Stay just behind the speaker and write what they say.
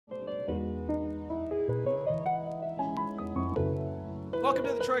welcome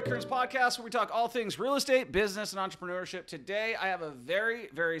to the Troy Kearns podcast, where we talk all things real estate, business, and entrepreneurship. Today, I have a very,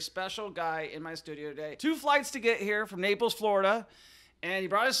 very special guy in my studio today. 2 flights to get here from Naples, Florida, and he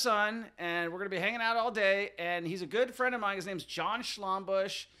brought his son, and we're going to be hanging out all day, and he's a good friend of mine. His name's John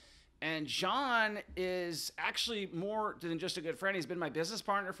Schlanbusch, and John is actually more than just a good friend. He's been my business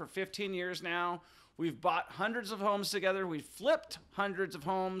partner for 15 years now. We've bought hundreds of homes together. We've flipped hundreds of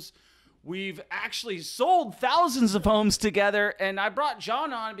homes. We've actually sold thousands of homes together, and I brought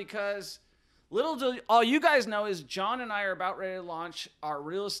John on because little do all you guys know is John and I are about ready to launch our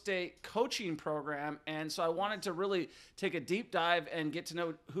real estate coaching program, and so I wanted to really take a deep dive and get to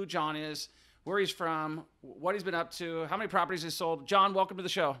know who John is, where he's from, what he's been up to, how many properties he's sold. John, welcome to the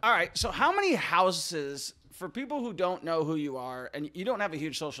show. All right, so how many houses, for people who don't know who you are and you don't have a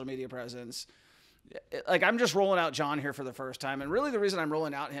huge social media presence, like I'm just rolling out John here for the first time. And really the reason I'm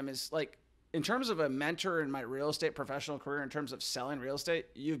rolling out him is like, in terms of a mentor in my real estate professional career, in terms of selling real estate,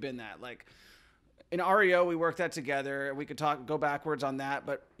 you've been that. Like in REO, we worked that together. We could go backwards on that.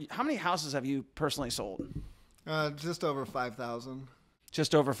 But how many houses have you personally sold? Just over 5,000.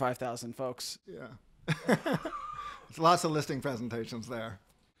 Just over 5,000, folks. Yeah. There's lots of listing presentations there.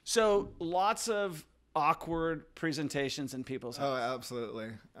 So lots of awkward presentations in people's houses. Oh,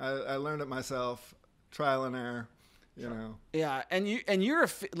 absolutely. I learned it myself, trial and error, you know. Yeah, and you're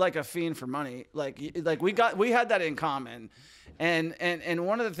like a fiend for money. Like we had that in common, and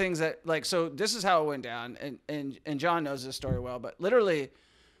one of the things that so this is how it went down, and John knows this story well. But literally,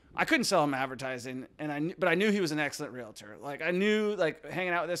 I couldn't sell him advertising, but I knew he was an excellent realtor. Like I knew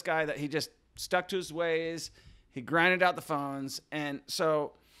hanging out with this guy that he just stuck to his ways. He grinded out the phones, and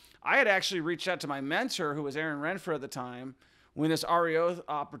so I had actually reached out to my mentor, who was Aaron Renfro at the time, when this REO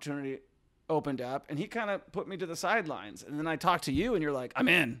opportunity opened up, and he kind of put me to the sidelines. And then I talked to you, and you're like, I'm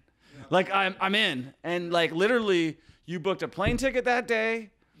in. Yeah. Like, I'm in. And like literally, you booked a plane ticket that day.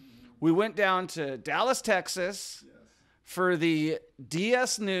 We went down to Dallas, Texas for the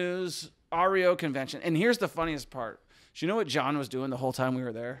DS News REO convention. And here's the funniest part. Do you know what John was doing the whole time we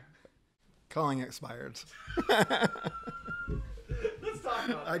were there? Calling expireds. Let's talk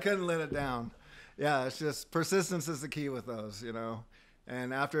about I couldn't let it down. Yeah, it's just persistence is the key with those, you know.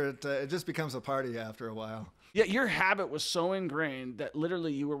 And after it just becomes a party after a while. Yeah, your habit was so ingrained that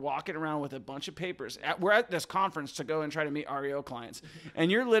literally you were walking around with a bunch of papers. We're at this conference to go and try to meet REO clients. And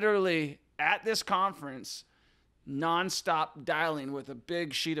you're literally at this conference nonstop dialing with a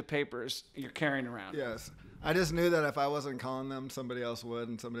big sheet of papers you're carrying around. Yes. I just knew that if I wasn't calling them, somebody else would,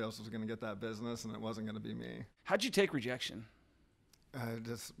 and somebody else was going to get that business, and it wasn't going to be me. How'd you take rejection? I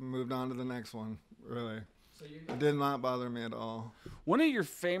just moved on to the next one, really. It did not bother me at all. One of your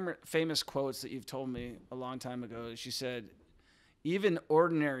famous quotes that you've told me a long time ago is you said, even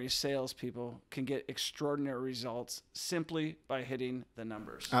ordinary salespeople can get extraordinary results simply by hitting the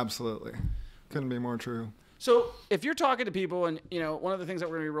numbers. Absolutely. Couldn't be more true. So if you're talking to people and, you know, one of the things that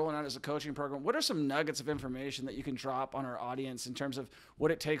we're going to be rolling out is a coaching program, what are some nuggets of information that you can drop on our audience in terms of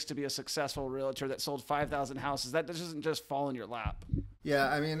what it takes to be a successful realtor that sold 5,000 houses? That doesn't just fall in your lap.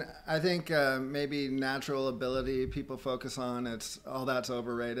 Yeah, I mean, I think maybe natural ability people focus on, all that's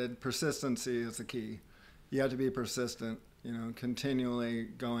overrated. Persistency is the key. You have to be persistent, you know, continually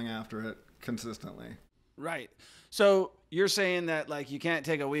going after it consistently. Right. So you're saying that like you can't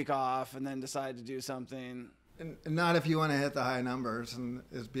take a week off and then decide to do something. And not if you want to hit the high numbers and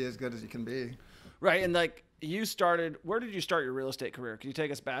be as good as you can be. Right. And like where did you start your real estate career? Can you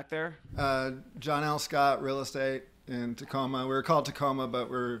take us back there? John L. Scott Real Estate in Tacoma. We were called Tacoma, but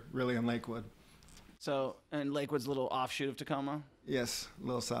we're really in Lakewood. So, and Lakewood's a little offshoot of Tacoma? Yes, a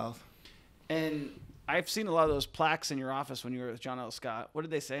little south. And I've seen a lot of those plaques in your office when you were with John L. Scott. What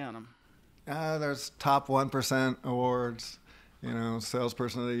did they say on them? There's top 1% awards, you know,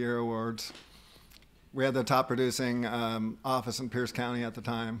 Salesperson of the Year awards. We had the top producing office in Pierce County at the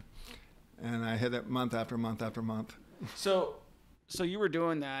time, and I hit it month after month after month. So you were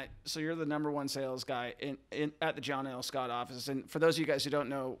doing that. So you're the number one sales guy at the John L. Scott office. And for those of you guys who don't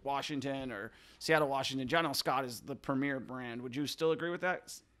know Washington or Seattle, Washington, John L. Scott is the premier brand. Would you still agree with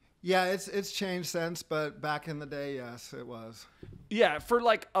that? Yeah, it's changed since, but back in the day, yes, it was. Yeah, for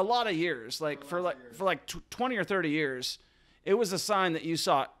like a lot of years, for 20 or 30 years, it was a sign that you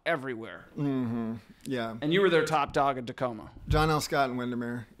saw everywhere. Mm-hmm. Yeah. And you were their top dog in Tacoma. John L. Scott and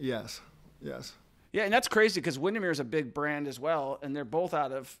Windermere, yes. Yeah, and that's crazy because Windermere is a big brand as well, and they're both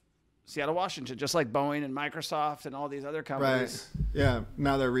out of Seattle, Washington, just like Boeing and Microsoft and all these other companies. Right. Yeah.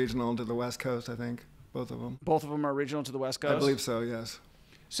 Now they're regional to the West Coast, I think, both of them. Both of them are regional to the West Coast? I believe so, yes.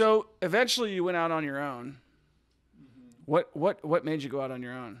 So eventually you went out on your own. Mm-hmm. What made you go out on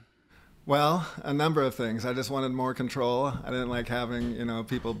your own? Well, a number of things. I just wanted more control. I didn't like having,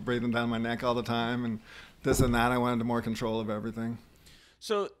 people breathing down my neck all the time and this and that. I wanted more control of everything.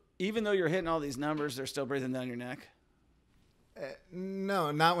 So even though you're hitting all these numbers, they're still breathing down your neck? No,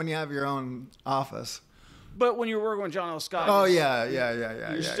 not when you have your own office. But when you were working with John L. Scott, oh yeah.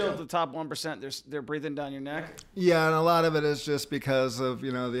 You're still at the top 1%. They're breathing down your neck. Yeah, and a lot of it is just because of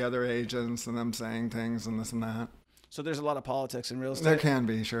the other agents and them saying things and this and that. So there's a lot of politics in real estate. There can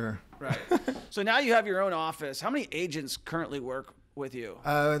be, sure. Right. So now you have your own office. How many agents currently work with you?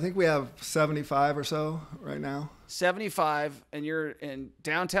 I think we have 75 or so right now. 75, and you're in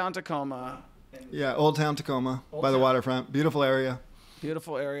downtown Tacoma. Yeah, Old Town Tacoma by the waterfront. Beautiful area.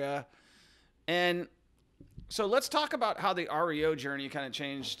 Beautiful area. And so let's talk about how the REO journey kind of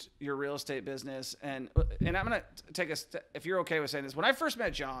changed your real estate business. And I'm going to take a step, if you're okay with saying this. When I first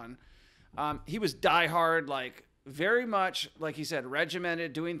met John, he was diehard, like very much, like he said,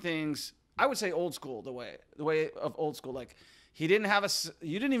 regimented, doing things, I would say old school, the way of old school. Like you didn't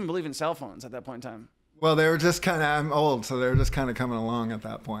even believe in cell phones at that point in time. Well, they were just kind of, I'm old, so they were just kind of coming along at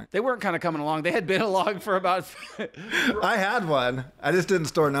that point. They weren't kind of coming along. They had been along for about... I had one. I just didn't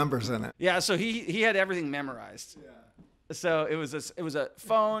store numbers in it. Yeah, so he had everything memorized. Yeah. So it was a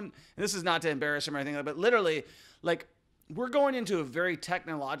phone, and this is not to embarrass him or anything, but literally, like, we're going into a very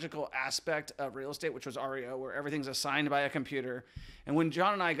technological aspect of real estate, which was REO, where everything's assigned by a computer. And when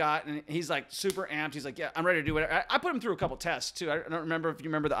John and I got, and he's like super amped, he's like, yeah, I'm ready to do whatever. I put him through a couple tests, too. I don't remember if you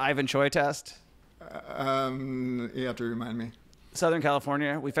remember the Ivan Choi test. You have to remind me. Southern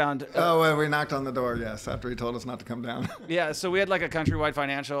California, we found... well, we knocked on the door, yes, after he told us not to come down. Yeah, so we had like a Countrywide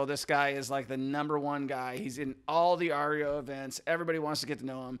Financial. This guy is like the #1 guy. He's in all the REO events. Everybody wants to get to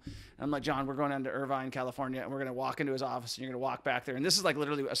know him. And I'm like, John, we're going down to Irvine, California, and we're going to walk into his office, and you're going to walk back there. And this is like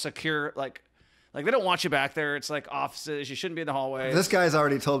literally a secure, like they don't want you back there. It's like offices. You shouldn't be in the hallway. This guy's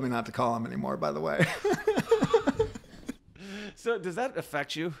already told me not to call him anymore, by the way. So does that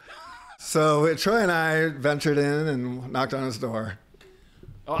affect you? So Troy and I ventured in and knocked on his door.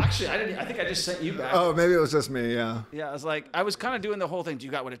 Oh, actually, I didn't. I think I just sent you back. Oh, maybe it was just me. Yeah. Yeah, I was kind of doing the whole thing. Do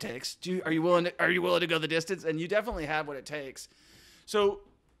you got what it takes? Are you willing to go the distance? And you definitely have what it takes. So,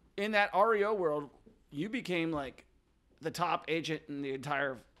 in that REO world, you became like the top agent in the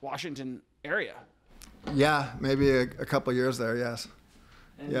entire Washington area. Yeah, maybe a couple years there. Yes.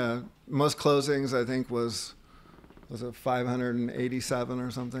 And yeah, most closings I think was it 587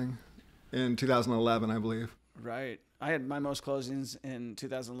 or something. In 2011, I believe. Right. I had my most closings in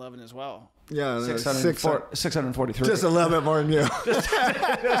 2011 as well. Yeah, 643. Just a little bit more than you.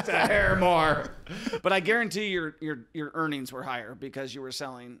 just a hair more. But I guarantee your earnings were higher because you were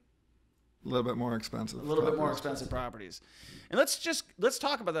selling a little bit more expensive. Bit more expensive properties. And let's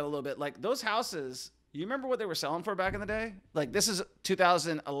talk about that a little bit. Like those houses, you remember what they were selling for back in the day? Like this is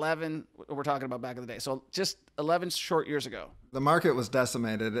 2011. We're talking about back in the day. So just 11 short years ago. The market was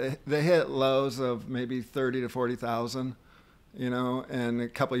decimated. They hit lows of maybe 30 to 40,000, and a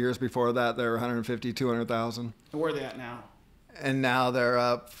couple of years before that, they were 150, 200,000. And where are they at now? And now they're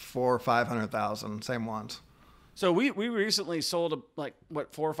up 400,000 or 500,000, same ones. So we recently sold 4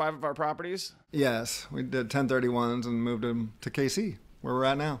 or 5 of our properties. Yes, we did 1031s and moved them to KC, where we're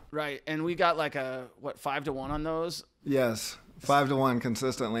at now. Right, and we got 5 to 1 on those. Yes, 5 to 1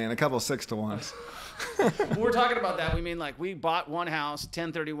 consistently, and a couple 6 to 1s. When we're talking about that, we mean we bought one house,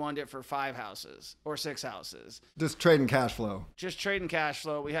 1031'd it for 5 houses or 6 houses. Just trading cash flow. Just trading cash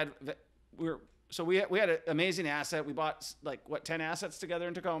flow. We had an amazing asset. We bought 10 assets together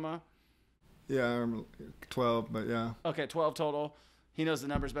in Tacoma. Yeah, 12, but yeah. Okay, 12 total. He knows the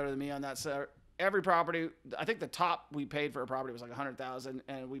numbers better than me on that. So every property, I think the top we paid for a property was $100,000,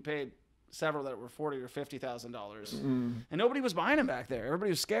 and we paid several that were $40,000 or $50,000, and nobody was buying them back there. Everybody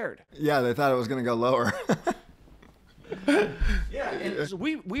was scared. Yeah, they thought it was going to go lower. Yeah, and so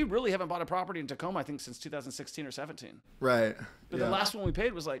we really haven't bought a property in Tacoma, I think, since 2016 or 17. Right. But the last one we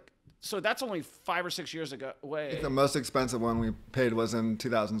paid was so that's only 5 or 6 years ago away. The most expensive one we paid was in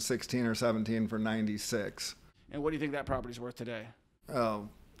 2016 or 17 for 96. And what do you think that property's worth today? Oh,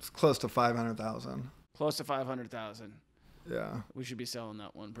 it's close to 500,000. Close to 500,000. Yeah. We should be selling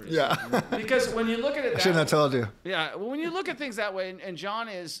that one pretty soon. Because when you look at it I shouldn't have told you. Yeah, well, when you look at things that way, and John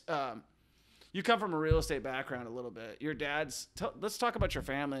is, you come from a real estate background a little bit. Your dad's, let's talk about your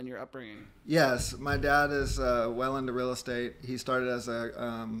family and your upbringing. Yes, my dad is well into real estate. He started as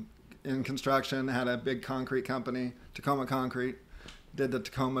in construction, had a big concrete company, Tacoma Concrete. Did the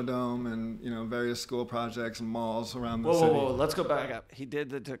Tacoma Dome and various school projects and malls around the city. Whoa, let's go back up. He did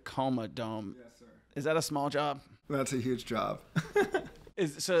the Tacoma Dome. Yes, sir. Is that a small job? That's a huge job.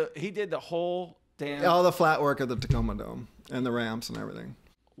 So he did the whole damn... All the flat work of the Tacoma Dome and the ramps and everything.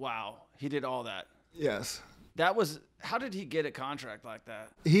 Wow. He did all that. Yes. How did he get a contract like that?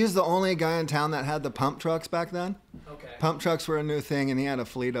 He's the only guy in town that had the pump trucks back then. Okay. Pump trucks were a new thing, and he had a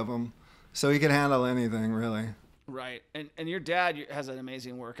fleet of them. So he could handle anything, really. Right. And your dad has an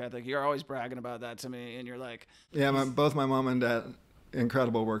amazing work ethic. You're always bragging about that to me, and you're like... Yeah, both my mom and dad,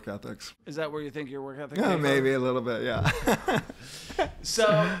 incredible work ethics. Is that where you think your work ethic Yeah, came from? maybe a little bit, yeah.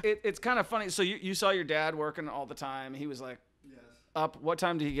 So it's kind of funny. So you saw your dad working all the time. He was like up. What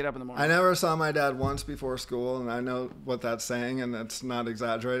time did he get up in the morning? I never saw my dad once before school, and I know what that's saying, and it's not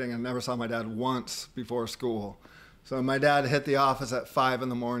exaggerating. I never saw my dad once before school. So my dad hit the office at 5 in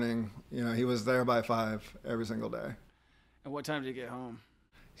the morning. You know, he was there by 5 every single day. And what time did he get home?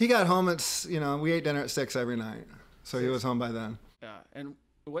 He got home at, we ate dinner at 6 every night. So he was home by then. Yeah. And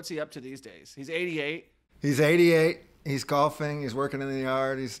what's he up to these days? He's 88. He's 88. He's golfing. He's working in the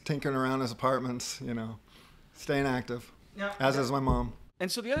yard. He's tinkering around his apartments, staying active. Yeah. As is my mom. And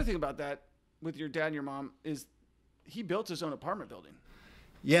so the other thing about that with your dad and your mom is he built his own apartment building.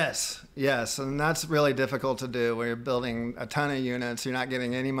 Yes. And that's really difficult to do where you're building a ton of units. You're not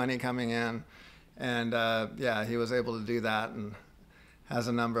getting any money coming in. And he was able to do that and has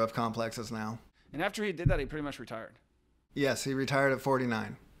a number of complexes now. And after he did that, he pretty much retired. Yes, he retired at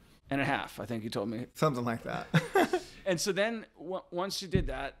 49. And a half, I think you told me. Something like that. And so then once you did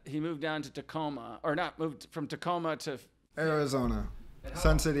that, he moved down to Tacoma, or not moved from Tacoma to... Arizona.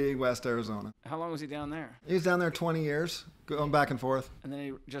 Sun City, West Arizona. How long was he down there? He was down there 20 years, going back and forth. And then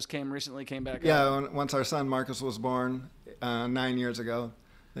he just recently came back Yeah, up? once our son Marcus was born 9 years ago,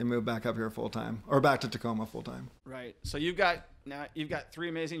 they moved back up here full time, or back to Tacoma full time. Right. So you've got 3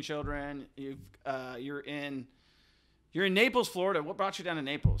 amazing children. You're in Naples, Florida. What brought you down to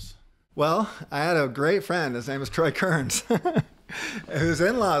Naples? Well, I had a great friend. His name is Troy Kearns, whose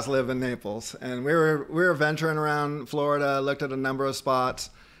in-laws live in Naples, and we were venturing around Florida, looked at a number of spots,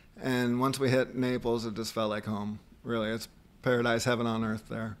 and once we hit Naples, it just felt like home. Really, it's paradise, heaven on earth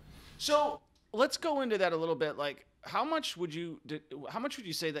there. So let's go into that a little bit. Like, how much would you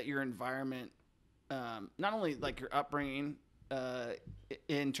say that your environment, not only like your upbringing,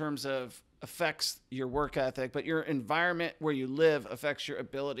 in terms of affects your work ethic, but your environment where you live affects your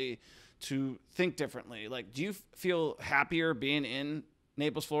ability to think differently? Like, do you feel happier being in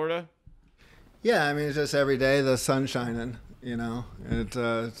Naples, Florida? Yeah, I mean, it's just every day the sun's shining, It's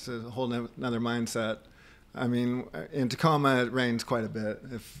a whole another mindset. I mean, in Tacoma, it rains quite a bit,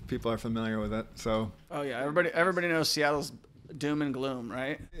 if people are familiar with it. So. Oh, yeah. Everybody knows Seattle's doom and gloom,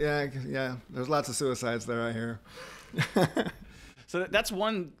 right? Yeah. There's lots of suicides there, I hear. So that's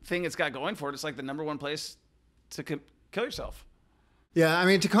one thing it's got going for it. It's like the number one place to kill yourself. Yeah, I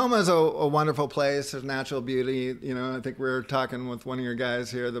mean, Tacoma is a wonderful place. There's natural beauty. I think we were talking with one of your guys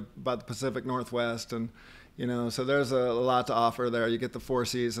here about the Pacific Northwest. And, so there's a lot to offer there. You get the 4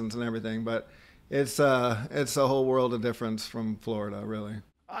 seasons and everything. But it's a whole world of difference from Florida, really.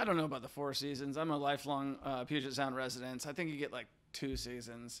 I don't know about the 4 seasons. I'm a lifelong Puget Sound resident. I think you get like 2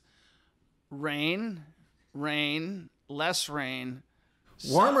 seasons. Rain, less rain.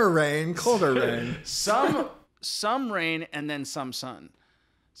 Warmer rain, colder rain. Some rain and then some sun.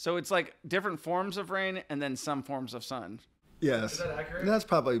 So it's like different forms of rain and then some forms of sun. Yes. Is that accurate? That's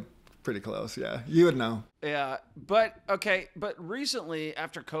probably pretty close, yeah. You would know. Yeah, but recently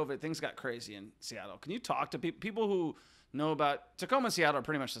after COVID, things got crazy in Seattle. Can you talk to people who know about Tacoma and Seattle are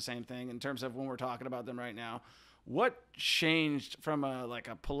pretty much the same thing in terms of when we're talking about them right now. What changed from a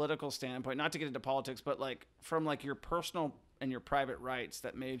political standpoint, not to get into politics, but from your personal and your private rights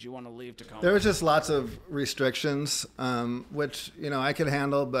that made you want to leave Tacoma? There was just lots of restrictions, which, I could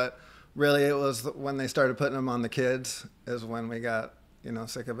handle, but really it was when they started putting them on the kids is when we got,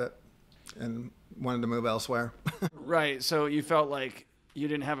 sick of it and wanted to move elsewhere. Right. So you felt like you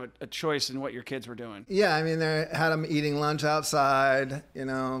didn't have a choice in what your kids were doing. Yeah. I mean, they had them eating lunch outside,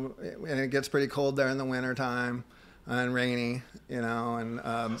 and it gets pretty cold there in the wintertime. And rainy,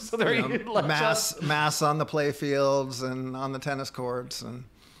 and so they're eating lunch mass on the play fields and on the tennis courts, and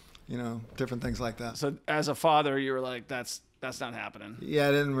different things like that. So as a father, you were like, "That's not happening." Yeah,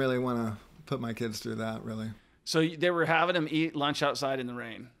 I didn't really want to put my kids through that, really. So they were having them eat lunch outside in the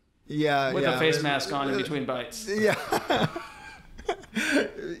rain. Yeah, with a face mask on in between bites. Yeah,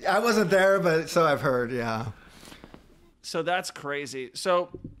 I wasn't there, but so I've heard. Yeah. So that's crazy. So.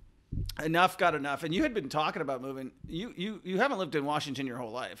 Enough got enough. And you had been talking about moving. You haven't lived in Washington your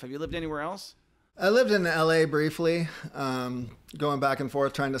whole life. Have you lived anywhere else? I lived in LA briefly, going back and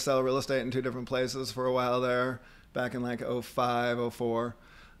forth, trying to sell real estate in 2 different places for a while there, back in 05, 04.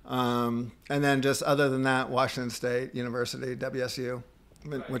 And then just other than that, Washington State University, WSU,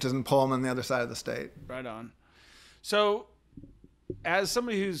 right. Which is in Pullman, the other side of the state. Right on. So as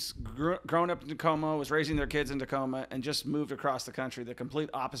somebody who's grown up in Tacoma, was raising their kids in Tacoma, and just moved across the country, the complete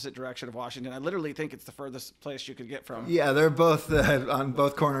opposite direction of Washington, I literally think it's the furthest place you could get from. Yeah, they're both on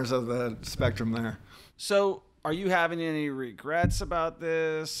both corners of the spectrum there. So are you having any regrets about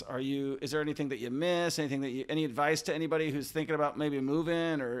this? Is there anything that you miss? Any advice to anybody who's thinking about maybe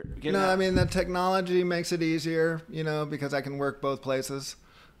moving or getting out? I mean, the technology makes it easier, because I can work both places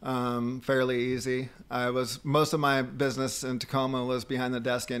fairly easy. Most of my business in Tacoma was behind the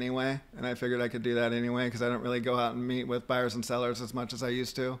desk anyway, and I figured I could do that anyway because I don't really go out and meet with buyers and sellers as much as I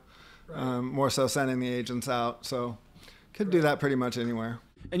used to. Right. More so sending the agents out, so could do that pretty much anywhere.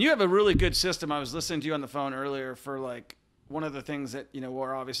 And you have a really good system. I was listening to you on the phone earlier for like one of the things that,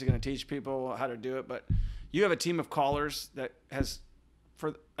 we're obviously going to teach people how to do it, but you have a team of callers that has,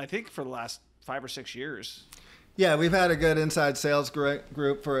 I think for the last 5 or 6 years. Yeah, we've had a good inside sales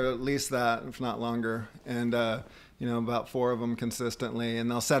group for at least that, if not longer. And, about 4 of them consistently.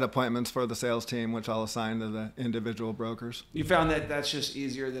 And they'll set appointments for the sales team, which I'll assign to the individual brokers. You found that that's just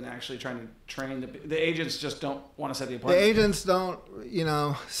easier than actually trying to train the agents just don't want to set the appointment? The agents don't,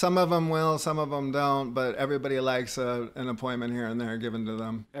 some of them will, some of them don't, but everybody likes an appointment here and there given to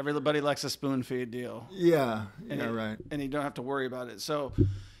them. Everybody likes a spoon feed deal. Yeah, right. And you don't have to worry about it. So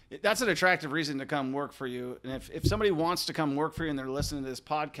that's an attractive reason to come work for you. And if somebody wants to come work for you and they're listening to this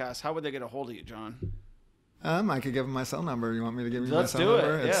podcast, how would they get a hold of you, John? I could give them my cell number. You want me to give you Let's my cell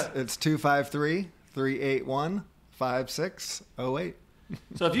number? Let's do it. It's 253-381-5608.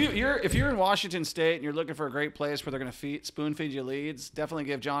 So if you're in Washington State and you're looking for a great place where they're going to spoon feed you leads, definitely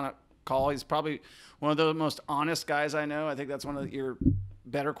give John a call. He's probably one of the most honest guys I know. I think that's one of your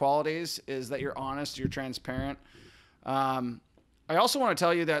better qualities is that you're honest, you're transparent. I also want to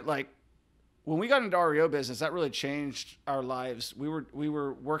tell you that when we got into REO business, that really changed our lives. We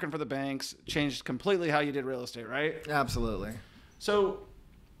were working for the banks, changed completely how you did real estate, right? Absolutely. So,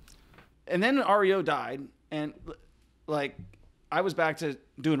 and then REO died, and I was back to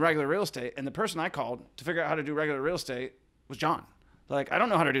doing regular real estate, and the person I called to figure out how to do regular real estate was John. I don't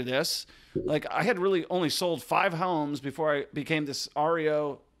know how to do this. I had really only sold 5 homes before I became this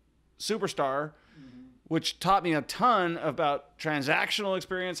REO superstar, which taught me a ton about transactional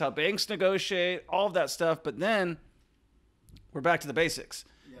experience, how banks negotiate, all of that stuff. But then we're back to the basics.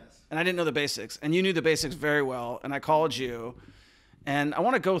 Yes. And I didn't know the basics. And you knew the basics very well. And I called you. And I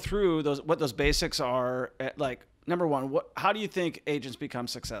want to go through what those basics are. Number one, how do you think agents become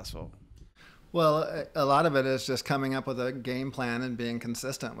successful? Well, a lot of it is just coming up with a game plan and being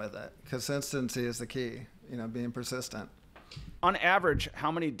consistent with it. Consistency is the key, being persistent. On average,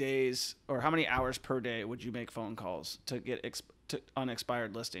 how many days or how many hours per day would you make phone calls to get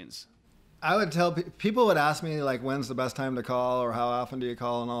unexpired listings? I would tell people would ask me when's the best time to call or how often do you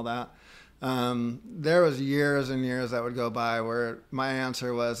call and all that. There was years and years that would go by where my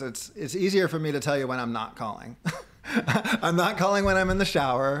answer was it's easier for me to tell you when I'm not calling. I'm not calling when I'm in the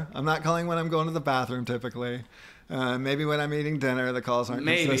shower. I'm not calling when I'm going to the bathroom typically. Maybe when I'm eating dinner, the calls aren't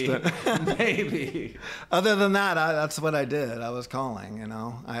consistent. Maybe. Other than that, that's what I did. I was calling,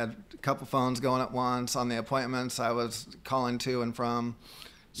 I had a couple phones going at once. On the appointments, I was calling to and from.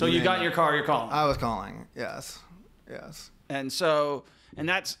 So you got in your car, you're calling? I was calling, yes. And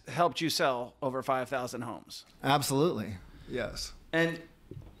that's helped you sell over 5,000 homes? Absolutely, yes. And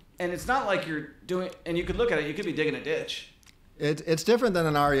it's not like you're doing, and you could look at it, you could be digging a ditch. It's different than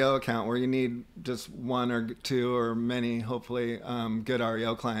an REO account where you need just 1 or 2 or many, hopefully, good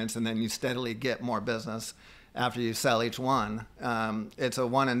REO clients, and then you steadily get more business after you sell each one. It's a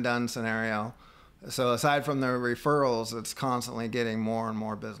one and done scenario. So aside from the referrals, it's constantly getting more and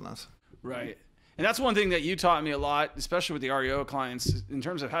more business. Right. And that's one thing that you taught me a lot, especially with the REO clients, in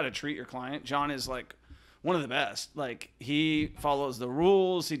terms of how to treat your client. John is one of the best. He follows the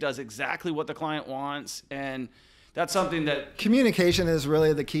rules. He does exactly what the client wants. And that's something that communication is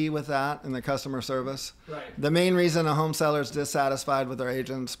really the key with that in the customer service. Right. The main reason a home seller is dissatisfied with their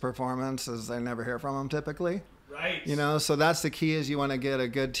agent's performance is they never hear from them typically. Right. So that's the key is you want to get a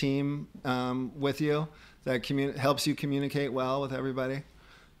good team with you that helps you communicate well with everybody.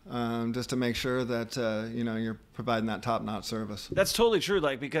 Just to make sure that, you're providing that top-notch service. That's totally true.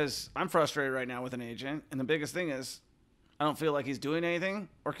 Because I'm frustrated right now with an agent. And the biggest thing is I don't feel like he's doing anything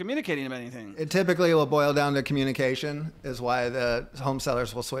or communicating about anything. It typically will boil down to communication is why the home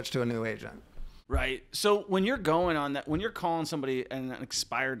sellers will switch to a new agent. Right. So when you're going on that, when you're calling somebody an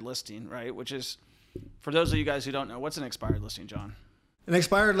expired listing, right, which is, for those of you guys who don't know, what's an expired listing, John? An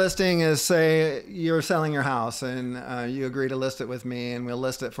expired listing is, say, you're selling your house and you agree to list it with me and we'll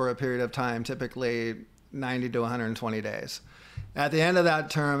list it for a period of time, typically 90 to 120 days. At the end of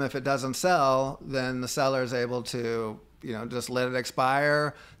that term, if it doesn't sell, then the seller is able to just let it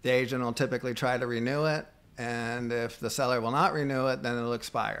expire. The agent will typically try to renew it. And if the seller will not renew it, then it'll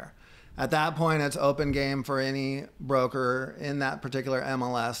expire. At that point, it's open game for any broker in that particular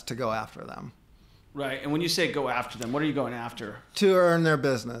MLS to go after them. Right. And when you say go after them, what are you going after? To earn their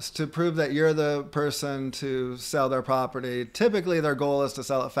business, to prove that you're the person to sell their property. Typically, their goal is to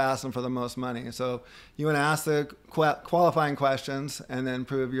sell it fast and for the most money. So you want to ask the qualifying questions and then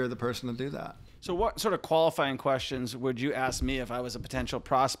prove you're the person to do that. So what sort of qualifying questions would you ask me if I was a potential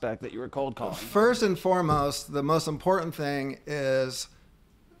prospect that you were cold calling? First and foremost, the most important thing is,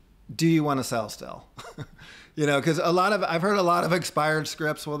 do you want to sell still? Because I've heard a lot of expired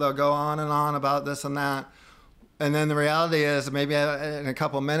scripts where they'll go on and on about this and that. And then the reality is maybe in a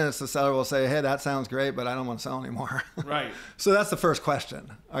couple minutes, the seller will say, hey, that sounds great, but I don't want to sell anymore. Right. So that's the first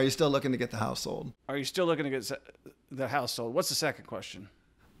question. Are you still looking to get the house sold? Are you still looking to get the house sold? What's the second question?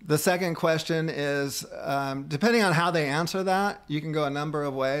 The second question is, depending on how they answer that, you can go a number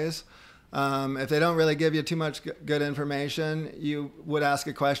of ways. If they don't really give you too much good information, you would ask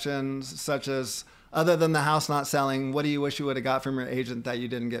a question such as, other than the house not selling, what do you wish you would have got from your agent that you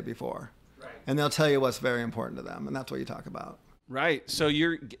didn't get before? Right. And they'll tell you what's very important to them, and that's what you talk about. Right. So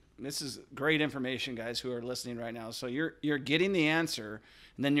this is great information, guys who are listening right now. So you're getting the answer,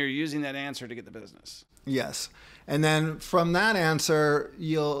 and then you're using that answer to get the business. Yes. And then from that answer,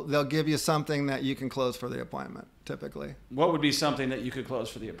 they'll give you something that you can close for the appointment, typically. What would be something that you could close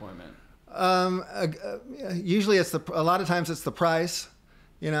for the appointment? Usually a lot of times it's the price.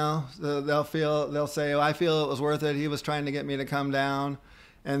 They'll say, I feel it was worth it. He was trying to get me to come down,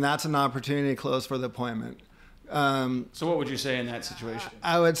 and that's an opportunity to close for the appointment. So what would you say in that situation?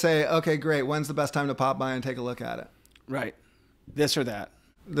 I would say, okay, great. When's the best time to pop by and take a look at it? Right. This or that.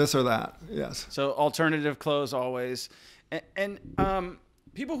 This or that. Yes. So alternative close always. And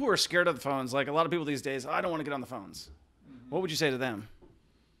people who are scared of the phones, like a lot of people these days, I don't want to get on the phones. What would you say to them?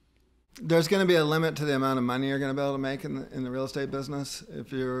 There's going to be a limit to the amount of money you're going to be able to make in the real estate business.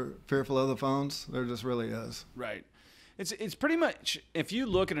 If you're fearful of the phones, there just really is. Right. It's pretty much, if you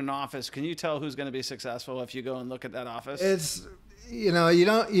look at an office, can you tell who's going to be successful if you go and look at that office? It's,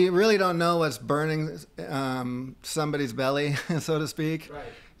 you really don't know what's burning somebody's belly, so to speak.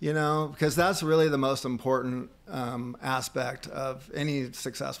 Right. Because that's really the most important aspect of any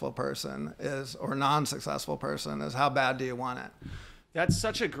successful person or non-successful person is how bad do you want it? That's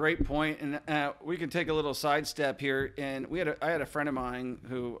such a great point, and we can take a little sidestep here. And I had a friend of mine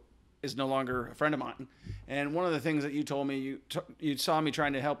who is no longer a friend of mine, and one of the things that you told me, you saw me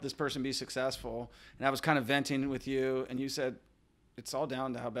trying to help this person be successful, and I was kind of venting with you, and you said it's all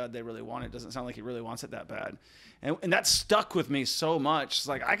down to how bad they really want it. It doesn't sound like he really wants it that bad, and that stuck with me so much. It's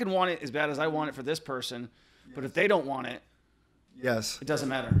like I can want it as bad as I want it for this person, but if they don't want it, yes, it doesn't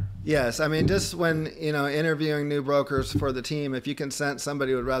matter. Yes, I mean, just when interviewing new brokers for the team, if you can sense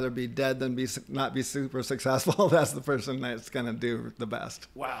somebody would rather be dead than not be super successful, that's the person that's going to do the best.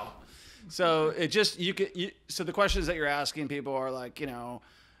 Wow. So so the questions that you're asking people are like,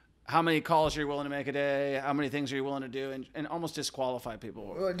 how many calls are you willing to make a day? How many things are you willing to do? And almost disqualify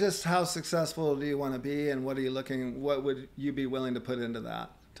people. Well, just how successful do you want to be, and what would you be willing to put into that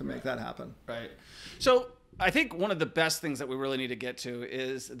to make that happen? Right. So I think one of the best things that we really need to get to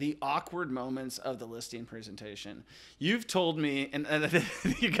is the awkward moments of the listing presentation. You've told me, and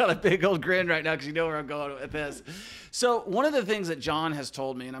you got a big old grin right now because you know where I'm going with this. So one of the things that John has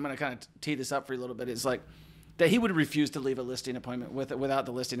told me, and I'm going to kind of tee this up for you a little bit, is like that he would refuse to leave a listing appointment without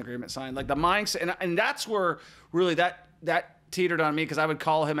the listing agreement signed. Like the mindset, and that's where really that teetered on me, because I would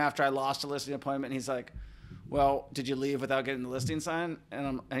call him after I lost a listing appointment, and he's like, well, did you leave without getting the listing signed?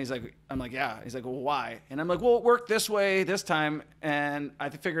 And he's like, I'm like, yeah. He's like, well, why? And I'm like, well, it worked this way this time, and I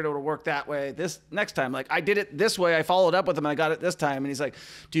figured it would work that way this next time. Like, I did it this way. I followed up with him, and I got it this time. And he's like,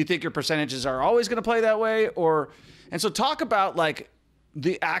 do you think your percentages are always going to play that way? And so talk about like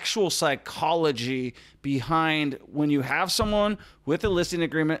the actual psychology behind when you have someone with a listing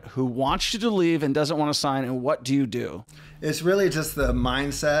agreement who wants you to leave and doesn't want to sign, and what do you do? It's really just the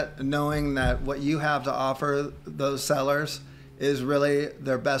mindset, knowing that what you have to offer those sellers is really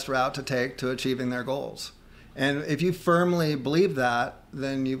their best route to take to achieving their goals. And if you firmly believe that,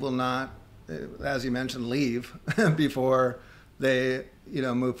 then you will not, as you mentioned, leave before they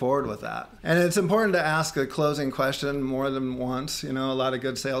move forward with that. And it's important to ask a closing question more than once. A lot of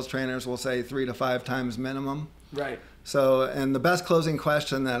good sales trainers will say 3 to 5 times minimum. Right. So, and the best closing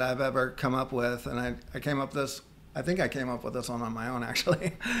question that I've ever come up with, and I think I came up with this one on my own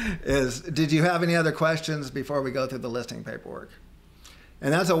actually, is, did you have any other questions before we go through the listing paperwork?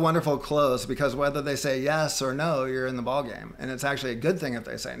 And that's a wonderful close, because whether they say yes or no, you're in the ballgame. And it's actually a good thing if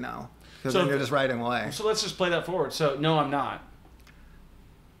they say no. because then you're just writing away. So let's just play that forward. So no, I'm not.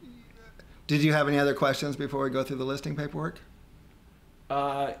 Did you have any other questions before we go through the listing paperwork?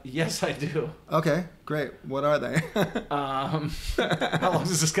 Yes, I do. Okay, great. What are they? How long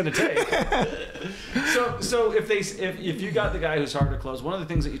is this going to take? So if you got the guy who's hard to close, one of the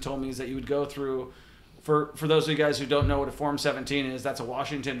things that you told me is that you would go through, for those of you guys who don't know what a Form 17 is, that's a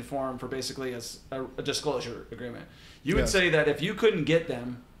Washington form for basically a disclosure agreement. You would say that if you couldn't get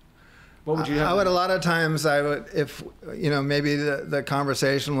them, what would you have? I would, a lot of times I would, if, maybe the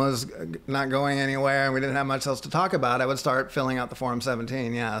conversation was not going anywhere and we didn't have much else to talk about, I would start filling out the Form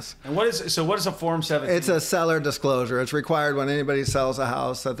 17, yes. And what is a Form 17? It's a seller disclosure. It's required when anybody sells a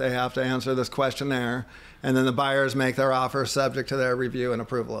house that they have to answer this questionnaire, and then the buyers make their offer subject to their review and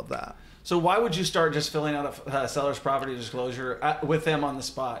approval of that. So why would you start just filling out a seller's property disclosure with them on the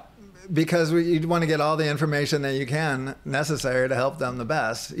spot? Because you'd want to get all the information that you can necessary to help them the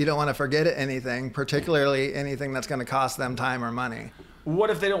best. You don't want to forget anything, particularly anything that's going to cost them time or money. What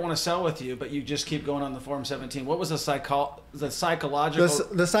if they don't want to sell with you, but you just keep going on the Form 17? What was the psychological?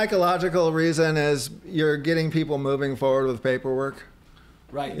 The psychological reason is you're getting people moving forward with paperwork.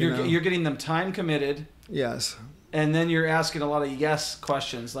 Right. You're getting them time committed. Yes. And then you're asking a lot of yes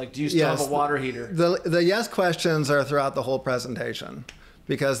questions, like, do you still have a water heater? The yes questions are throughout the whole presentation.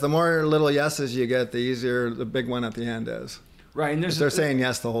 Because the more little yeses you get, the easier the big one at the end is. Right, and they're saying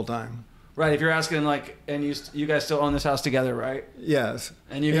yes the whole time. Right, if you're asking and you guys still own this house together, right? Yes.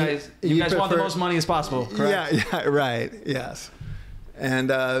 And you guys want the most money as possible, correct? Yeah, right. Yes.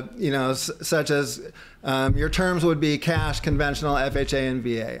 And such as your terms would be cash, conventional, FHA, and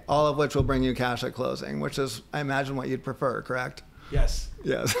VA, all of which will bring you cash at closing, which is, I imagine, what you'd prefer, correct? Yes.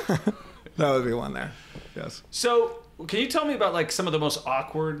 Yes. That would be one there. Yes. So, can you tell me about some of the most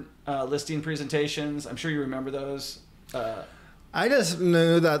awkward listing presentations? I'm sure you remember those. I just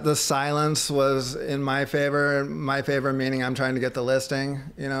knew that the silence was in my favor. My favor meaning I'm trying to get the listing,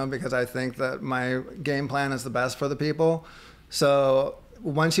 because I think that my game plan is the best for the people. So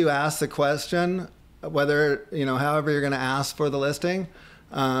once you ask the question, whether, however you're going to ask for the listing,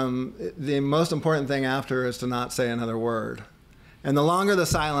 the most important thing after is to not say another word. And the longer the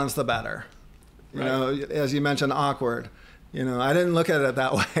silence, the better. As you mentioned, awkward. I didn't look at it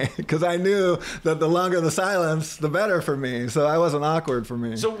that way because I knew that the longer the silence, the better for me. So I wasn't awkward for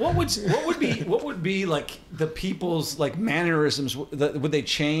me. So what would be like the people's mannerisms? Would they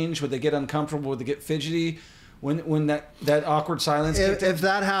change? Would they get uncomfortable? Would they get fidgety when that awkward silence kicked in? If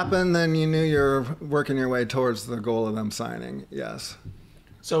that happened, then you knew you're working your way towards the goal of them signing. Yes.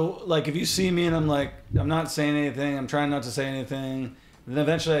 So if you see me and I'm not saying anything, I'm trying not to say anything, then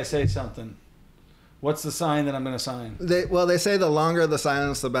eventually I say something. What's the sign that I'm going to sign? They say the longer the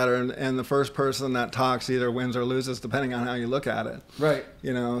silence, the better, and the first person that talks either wins or loses, depending on how you look at it. Right.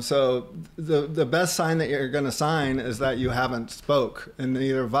 So the best sign that you're going to sign is that you haven't spoke in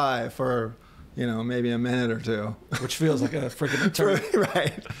either vie for, maybe a minute or two. Which feels like a freaking eternity.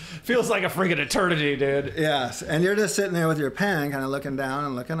 Right. Feels like a freaking eternity, dude. Yes, and you're just sitting there with your pen, kind of looking down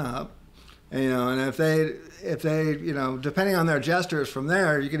and looking up. And if they, depending on their gestures from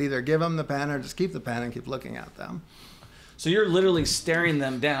there, you could either give them the pen or just keep the pen and keep looking at them. So you're literally staring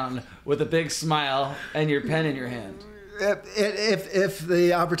them down with a big smile and your pen in your hand. If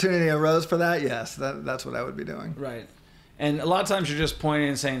the opportunity arose for that, yes, that's what I would be doing. Right. And a lot of times you're just pointing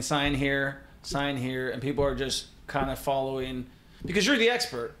and saying, sign here, and people are just kind of following, because you're the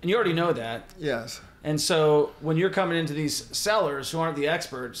expert, and you already know that. Yes. And so when you're coming into these sellers who aren't the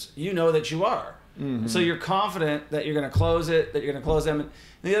experts, you know that you are. Mm-hmm. So you're confident that you're going to close it, that you're going to close them. And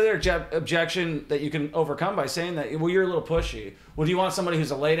the other objection that you can overcome by saying that, well, you're a little pushy. Well, do you want somebody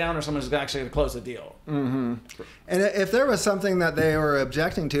who's a lay down or someone who's actually going to close the deal? Mm-hmm. And if there was something that they were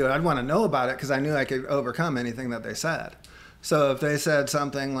objecting to, I'd want to know about it because I knew I could overcome anything that they said. So if they said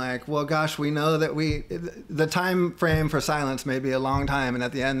something like, well, gosh, we know that the time frame for silence may be a long time. And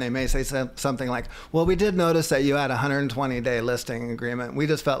at the end, they may say something like, well, we did notice that you had a 120-day listing agreement. We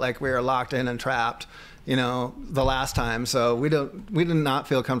just felt like we were locked in and trapped, the last time. So we did not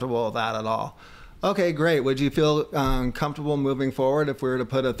feel comfortable with that at all. Okay, great. Would you feel comfortable moving forward if we were to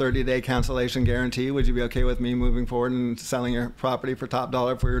put a 30-day cancellation guarantee? Would you be okay with me moving forward and selling your property for top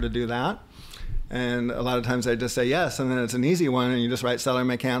dollar if we were to do that? And a lot of times they just say yes, and then it's an easy one, and you just write seller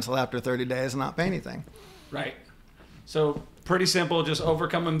may cancel after 30 days and not pay anything. Right. So pretty simple, just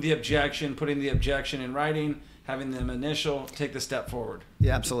overcoming the objection, putting the objection in writing, having them initial, take the step forward.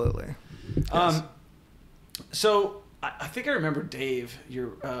 Yeah, absolutely. Yes. So I think I remember Dave,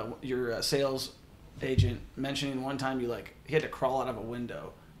 your sales agent, mentioning one time he had to crawl out of a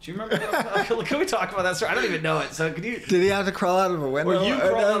window Do you remember that? Can we talk about that story? I don't even know it. So can you? Did he have to crawl out of a window? Or you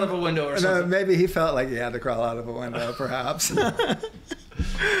crawl out of a window or something? Maybe he felt like he had to crawl out of a window, perhaps. When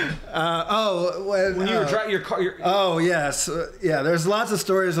you were driving your car. Oh, yes. Yeah, there's lots of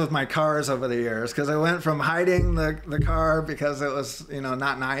stories with my cars over the years, because I went from hiding the car because it was,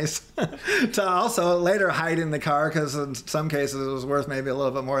 not nice, to also later hiding the car because in some cases it was worth maybe a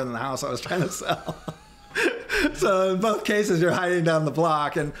little bit more than the house I was trying to sell. So in both cases, you're hiding down the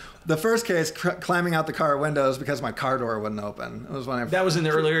block. And the first case, climbing out the car windows because my car door wouldn't open. It was when that was in the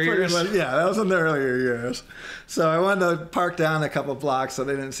earlier years? Yeah, that was in the earlier years. So I wanted to park down a couple blocks so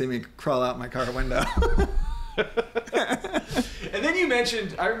they didn't see me crawl out my car window. And then you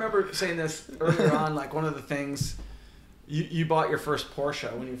mentioned, I remember saying this earlier on, like one of the things, you bought your first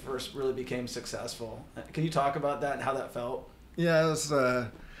Porsche when you first really became successful. Can you talk about that and how that felt? Yeah, it was...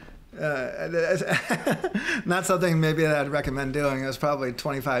 not something maybe that I'd recommend doing. It was probably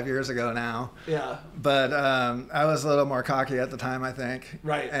 25 years ago now. Yeah. But I was a little more cocky at the time, I think.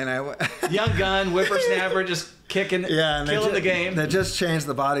 Right. And young gun, whippersnapper, just killing the game. They just changed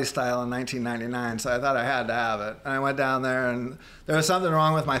the body style in 1999, so I thought I had to have it. And I went down there, and there was something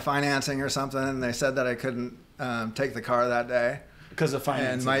wrong with my financing or something, and they said that I couldn't take the car that day. Because of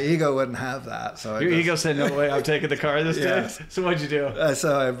financing. And my ego wouldn't have that. So your ego said, no way, I'm taking the car this day? So what'd you do?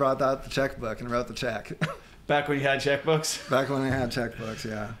 So I brought out the checkbook and wrote the check. Back when you had checkbooks? Back when I had checkbooks,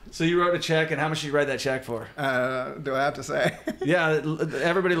 yeah. So you wrote a check, and how much did you write that check for? Do I have to say? Yeah,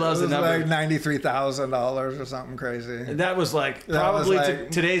 everybody loves the number. It was like $93,000 or something crazy. And that was like, probably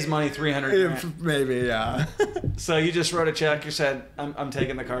today's money, $300,000. Maybe, yeah. So you just wrote a check, you said, I'm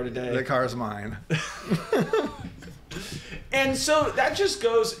taking the car today. The car's mine. And so that just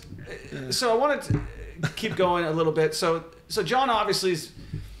goes, so I wanted to keep going a little bit. So John obviously is,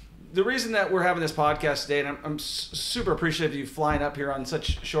 the reason that we're having this podcast today, and I'm super appreciative of you flying up here on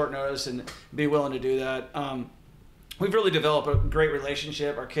such short notice and be willing to do that. We've really developed a great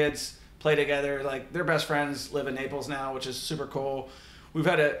relationship. Our kids play together. Like, they're best friends, live in Naples now, which is super cool. We've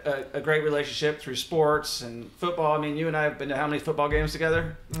had a great relationship through sports and football. I mean, you and I have been to how many football games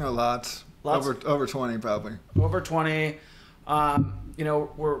together? Lots. Over 20 probably. Over 20.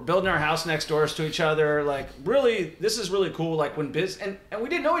 We're building our house next doors to each other. Like, really, this is really cool. Like, when and we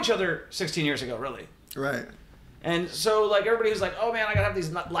didn't know each other 16 years ago, really. Right. And so, like, everybody was like, oh man, I gotta have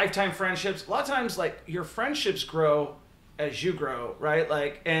these lifetime friendships. A lot of times, like, your friendships grow as you grow, right?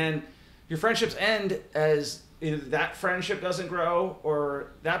 Like, and your friendships end as either that friendship doesn't grow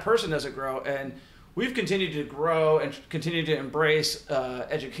or that person doesn't grow. And we've continued to grow and continue to embrace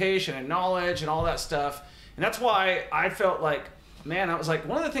education and knowledge and all that stuff. And that's why I felt like, man, I was like,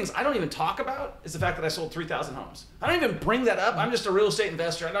 one of the things I don't even talk about is the fact that I sold 3,000 homes. I don't even bring that up. I'm just a real estate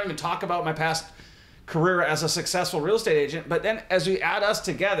investor. I don't even talk about my past career as a successful real estate agent. But then as we add us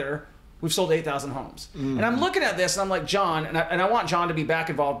together, we've sold 8,000 homes. Mm. And I'm looking at this and I'm like, John, and I want John to be back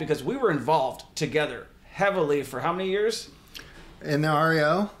involved because we were involved together heavily for how many years? In the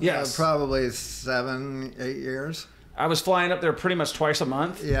REO? Yes. Probably 7, 8 years. I was flying up there pretty much twice a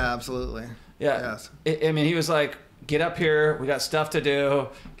month. Yeah, absolutely. Yeah. Yes. I mean, he was like, get up here. We got stuff to do.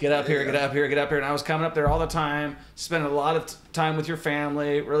 Get up here, get up here, get up here. And I was coming up there all the time, spending a lot of time with your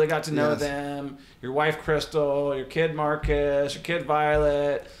family, really got to know them. Your wife, Crystal, your kid, Marcus, your kid,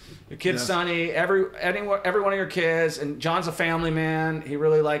 Violet, your kid, Sonny, every one of your kids. And John's a family man. He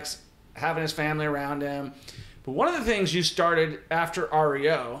really likes having his family around him. But one of the things you started after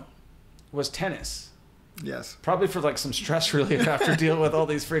REO was tennis. Yes. Probably for like some stress relief after dealing with all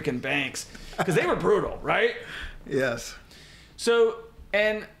these freaking banks. Because they were brutal, right? Yes. So,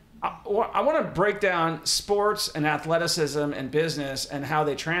 and I want to break down sports and athleticism and business and how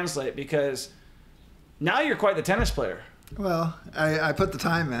they translate, because now you're quite the tennis player. Well, I put the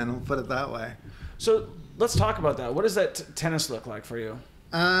time in, we'll put it that way. So let's talk about that. What does that tennis look like for you?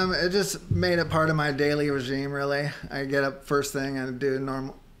 It just made it part of my daily regime, really. I get up first thing I do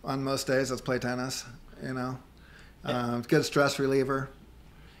normal on most days, let's play tennis, good stress reliever.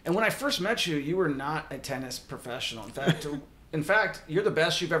 And when I first met you, you were not a tennis professional. In fact, you're the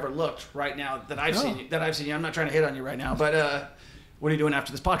best you've ever looked right now that I've seen you. I'm not trying to hit on you right now, but what are you doing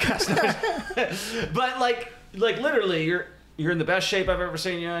after this podcast? But like literally, you're in the best shape I've ever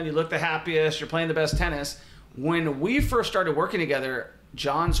seen you in. You look the happiest. You're playing the best tennis. When we first started working together,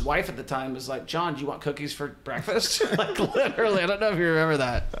 John's wife at the time was like, John, do you want cookies for breakfast? Like, literally, I don't know if you remember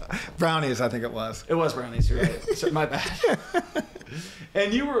that. Brownies, I think it was. It was brownies, you're right. So, my bad.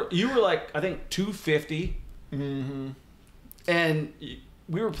 And you were like, I think 250. Mm-hmm. And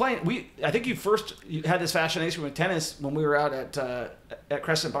we were playing. I think you had this fascination with tennis when we were out at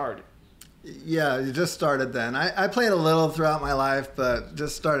Crescent Bard. Yeah, you just started then. I played a little throughout my life, but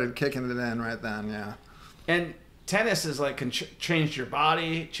just started kicking it in right then, yeah. And tennis is like changed your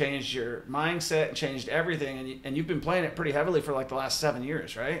body, changed your mindset, changed everything, and you've been playing it pretty heavily for like the last 7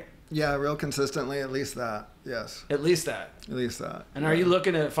 years, right? Yeah, real consistently, at least that, yes. At least that. At least that. And are you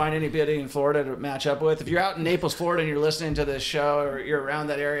looking to find anybody in Florida to match up with? If you're out in Naples, Florida, and you're listening to this show, or you're around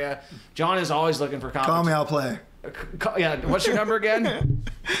that area, John is always looking for competition. Call me, I'll play. Yeah, what's your number again?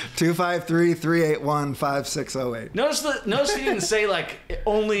 253-381-5608. Notice you didn't say like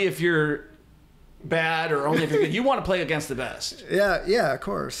only if you're bad or only if you're good. You want to play against the best. Yeah, of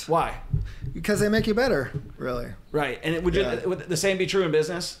course. Why? Because they make you better, really. Right. And would the same be true in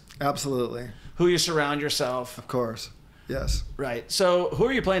business? Absolutely. Who you surround yourself. Of course. Yes. Right. So who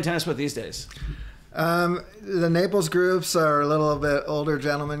are you playing tennis with these days? The Naples groups are a little bit older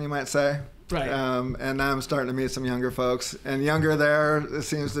gentlemen, you might say. Right. And now I'm starting to meet some younger folks. And younger there, it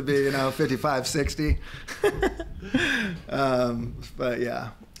seems to be, 55, 60. But yeah.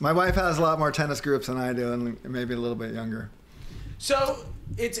 My wife has a lot more tennis groups than I do, and maybe a little bit younger. So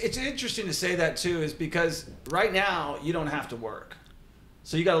it's interesting to say that too, is because right now you don't have to work.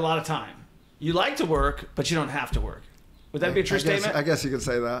 So you got a lot of time. You like to work, but you don't have to work. Would that be a true statement? I guess you could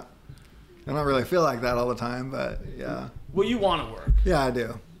say that. I don't really feel like that all the time, but yeah. Well, you want to work. Yeah, I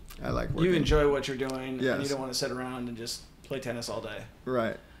do. I like working. You enjoy what you're doing, yes. And you don't want to sit around and just play tennis all day.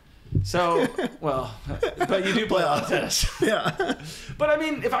 Right. So, well, but you do play a lot of tennis. Yeah. But I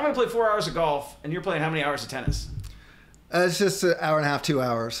mean, if I'm going to play 4 hours of golf and you're playing how many hours of tennis? It's just an hour and a half, 2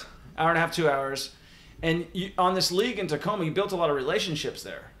 hours. Hour and a half, 2 hours. And you, on this league in Tacoma, you built a lot of relationships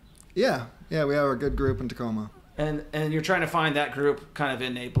there. Yeah, we have a good group in Tacoma. And you're trying to find that group kind of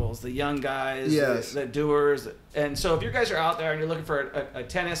in Naples, the young guys, yes. the doers. And so if you guys are out there and you're looking for a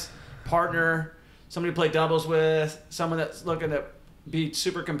tennis partner, somebody to play doubles with, someone that's looking to be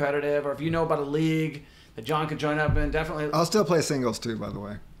super competitive, or if you know about a league that John could join up in, definitely. I'll still play singles too, by the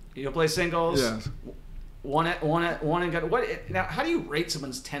way. You'll play singles? Yes. One and good. Now, how do you rate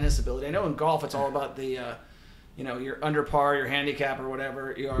someone's tennis ability? I know in golf it's all about the, you're under par, your handicap or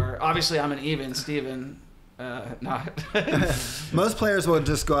whatever. Obviously I'm an even, Steven. Not. Most players will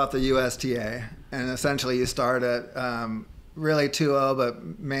just go off the USTA, and essentially you start at really 2.0,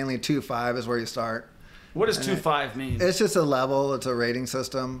 but mainly 2.5 is where you start. What does 2.5 mean? It's just a level. It's a rating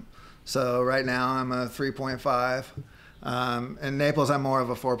system. So right now I'm a 3.5. In Naples, I'm more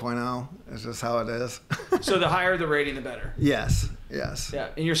of a 4.0. It's just how it is. So the higher the rating, the better. Yes. Yeah,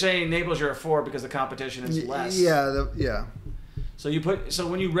 and you're saying Naples you're a 4 because the competition is less. Yeah. So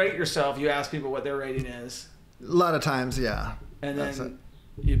when you rate yourself, you ask people what their rating is. A lot of times, yeah. And then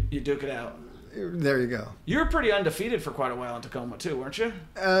you duke it out. There you go. You were pretty undefeated for quite a while in Tacoma too, weren't you?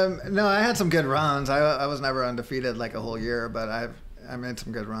 No, I had some good runs. I was never undefeated like a whole year, but I made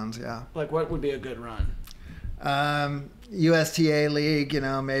some good runs, yeah. Like what would be a good run? USTA league,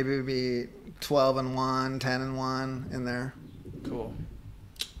 maybe be 12-1, 10-1 in there. Cool.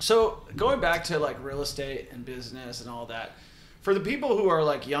 So going back to like real estate and business and all that, for the people who are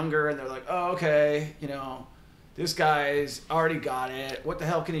like younger and they're like, oh, okay, this guy's already got it. What the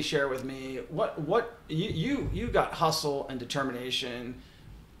hell can he share with me? What you got hustle and determination.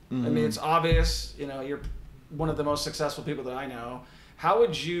 Mm-hmm. I mean, it's obvious, you're one of the most successful people that I know.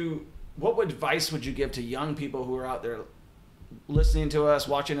 What advice would you give to young people who are out there listening to us,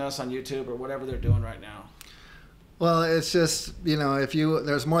 watching us on YouTube or whatever they're doing right now? Well, it's just,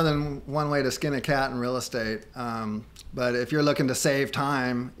 there's more than one way to skin a cat in real estate. But if you're looking to save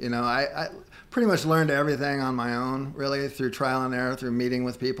time, I pretty much learned everything on my own, really, through trial and error, through meeting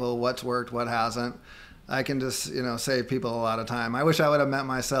with people, what's worked, what hasn't. I can just, save people a lot of time. I wish I would have met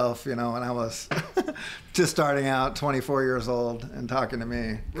myself, when I was just starting out, 24 years old, and talking to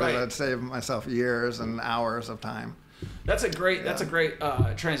me. Because I'd save myself years and hours of time. That's a great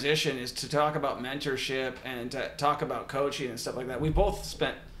transition, is to talk about mentorship and to talk about coaching and stuff like that. We both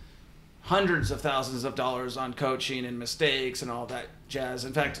spent hundreds of thousands of dollars on coaching and mistakes and all that jazz.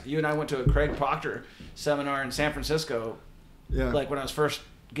 In fact, you and I went to a Craig Proctor seminar in San Francisco, like when I was first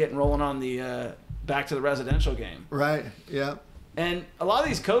getting rolling on the back to the residential game. Right, yeah. And a lot of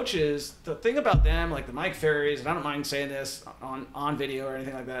these coaches, the thing about them, like the Mike Ferries, and I don't mind saying this on video or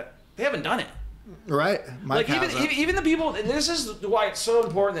anything like that, they haven't done it. Right. Mike even the people, and this is why it's so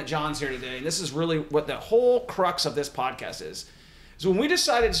important that John's here today, and this is really what the whole crux of this podcast is when we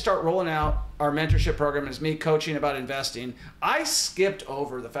decided to start rolling out our mentorship program, as me coaching about investing, I skipped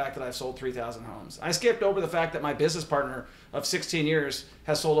over the fact that I've sold 3,000 homes. I skipped over the fact that my business partner of 16 years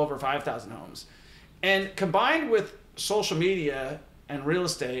has sold over 5,000 homes. And combined with social media and real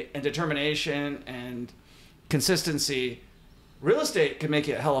estate and determination and consistency, real estate can make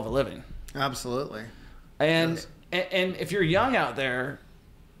you a hell of a living. Absolutely. And Yes. and if you're young out there,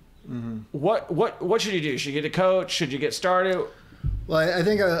 what should you do? Should you get a coach? Should you get started? Well, I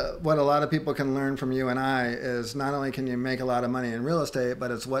think what a lot of people can learn from you and I is not only can you make a lot of money in real estate,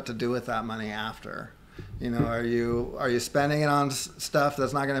 but it's what to do with that money after. Are you spending it on stuff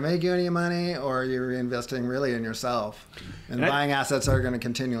that's not going to make you any money, or are you reinvesting really in yourself and buying assets that are going to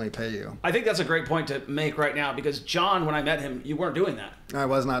continually pay you? I think that's a great point to make right now, because John, when I met him, you weren't doing that. I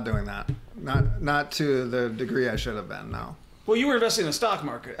was not doing that. Not to the degree I should have been, no. Well, you were investing in the stock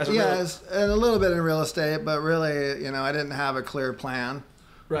market. And a little bit in real estate, but really, I didn't have a clear plan.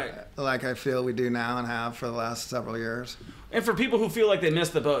 Right. Like I feel we do now and have for the last several years. And for people who feel like they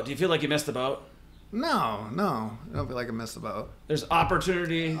missed the boat, do you feel like you missed the boat? No. I don't feel like I missed the boat. There's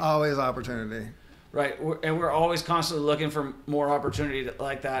opportunity. Always opportunity. Right. And we're always constantly looking for more opportunity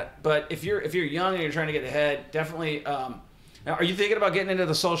like that. But if you're young and you're trying to get ahead, definitely. Are you thinking about getting into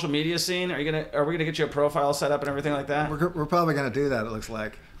the social media scene? Are we gonna get you a profile set up and everything like that? We're probably gonna do that. It looks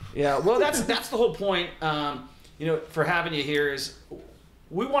like. Yeah. Well, that's the whole point. For having you here is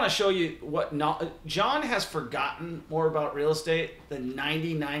we want to show you what John has forgotten more about real estate than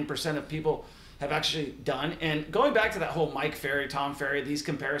 99% of people have actually done. And going back to that whole Mike Ferry, Tom Ferry, these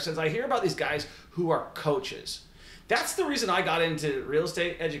comparisons, I hear about these guys who are coaches. That's the reason I got into real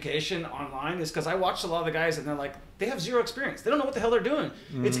estate education online, is because I watched a lot of the guys and they're like, they have zero experience. They don't know what the hell they're doing.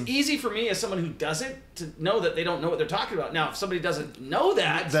 Mm-hmm. It's easy for me as someone who doesn't to know that they don't know what they're talking about. Now, if somebody doesn't know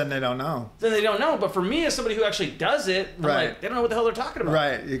that, then they don't know. Then they don't know. But for me as somebody who actually does it, I'm like, they don't know what the hell they're talking about.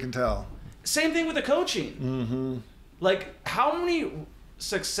 Right, you can tell. Same thing with the coaching. Mm-hmm. Like, how many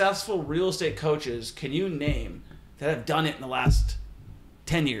successful real estate coaches can you name that have done it in the last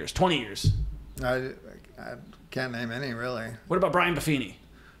 10 years, 20 years? I can't name any, really. What about Brian Buffini?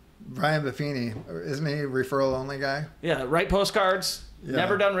 Brian Buffini, isn't he a referral only guy? Yeah, write postcards,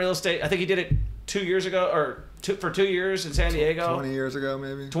 never done real estate. I think he did it 2 years ago, or for 2 years in San Diego. 20 years ago,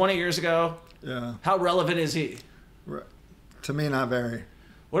 maybe. 20 years ago. Yeah. How relevant is he? To me, not very.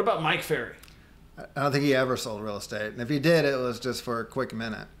 What about Mike Ferry? I don't think he ever sold real estate. And if he did, it was just for a quick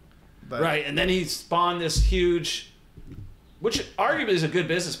minute. But right, and then he spawned this huge, which arguably is a good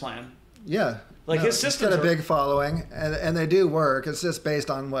business plan. Yeah. Like his systems got a big following, and they do work. It's just based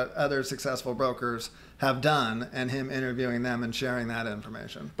on what other successful brokers have done and him interviewing them and sharing that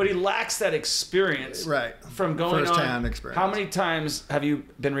information. But he lacks that experience. Right. From going First-hand experience. How many times have you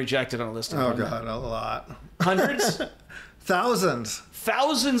been rejected on a listing? Oh, God, a lot. Hundreds? Thousands.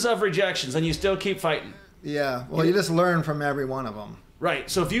 Thousands of rejections, and you still keep fighting. Yeah. Well, you just learn from every one of them. Right.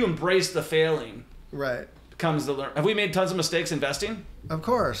 So if you embrace the failing, right, comes the learn. Have we made tons of mistakes investing? Of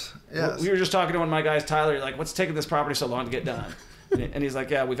course. Yes. We were just talking to one of my guys, Tyler. You're like, what's taking this property so long to get done? And he's like,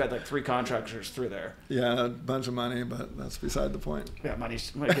 yeah, we've had like 3 contractors through there. Yeah, a bunch of money, but that's beside the point. Yeah, money.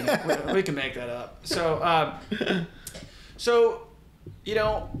 We can make that up. So,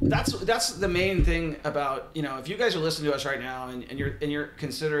 that's the main thing about, if you guys are listening to us right now and you're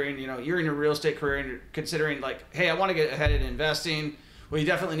considering, you're in your real estate career and you're considering like, hey, I want to get ahead in investing. Well, you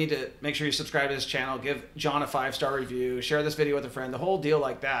definitely need to make sure you subscribe to this channel, give John a 5-star review, share this video with a friend, the whole deal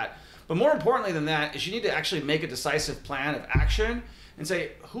like that. But more importantly than that is you need to actually make a decisive plan of action and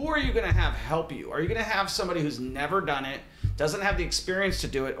say, who are you going to have help you? Are you going to have somebody who's never done it, doesn't have the experience to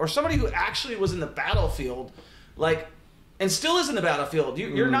do it, or somebody who actually was in the battlefield, and still is in the battlefield?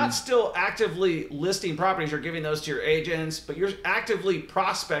 You're not still actively listing properties or giving those to your agents, but you're actively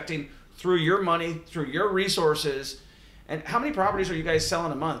prospecting through your money, through your resources. And how many properties are you guys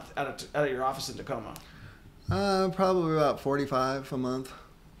selling a month out of your office in Tacoma? Probably about 45 a month,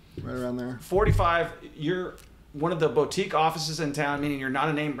 right around there. 45. You're one of the boutique offices in town, meaning you're not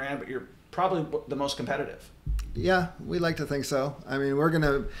a name brand, but you're probably the most competitive. Yeah, we like to think so. I mean, we're going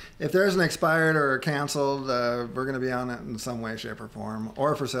to, if there's an expired or canceled, we're going to be on it in some way, shape, or form,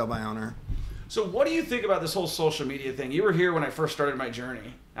 or for sale by owner. So what do you think about this whole social media thing? You were here when I first started my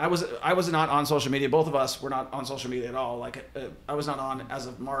journey. I was not on social media. Both of us were not on social media at all. I was not on as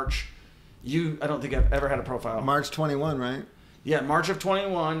of March. I don't think I've ever had a profile. March 21, right? Yeah, March of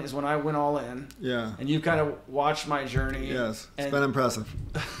 21 is when I went all in. Yeah. And you kind of watched my journey. Yes, it's been impressive.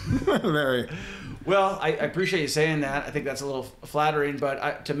 Very. Well, I appreciate you saying that. I think that's a little flattering,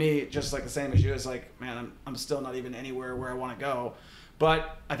 but to me, just like the same as you, it's like, man, I'm still not even anywhere where I want to go.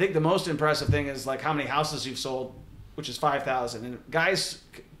 But I think the most impressive thing is like how many houses you've sold, which is 5,000. And guys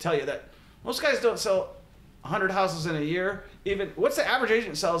tell you that most guys don't sell 100 houses in a year. Even what's the average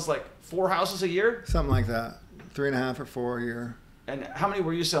agent sells, like 4 houses a year? Something like that. 3.5 or 4 a year. And how many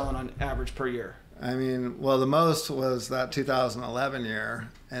were you selling on average per year? I mean, well, the most was that 2011 year.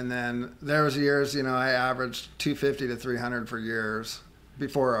 And then there was years, I averaged 250 to 300 for years.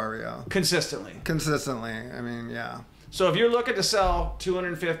 before REO. Consistently. Consistently. I mean, yeah. So if you're looking to sell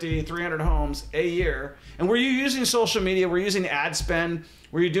 250, 300 homes a year, and were you using social media? Were you using ad spend?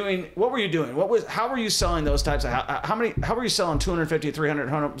 What were you doing? How were you selling those types of, how were you selling 250, 300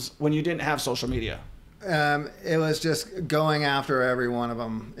 homes when you didn't have social media? It was just going after every one of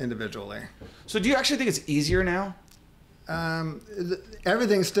them individually. So do you actually think it's easier now?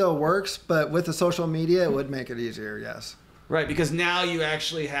 Everything still works, but with the social media, it would make it easier, yes. Right, because now you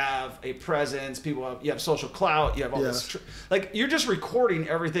actually have a presence. You have social clout. You have all this. Like, you're just recording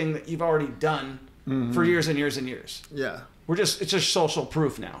everything that you've already done for years and years and years. Yeah. It's just social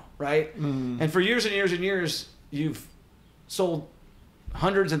proof now, right? And for years and years and years, you've sold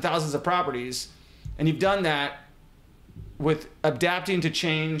hundreds and thousands of properties, and you've done that with adapting to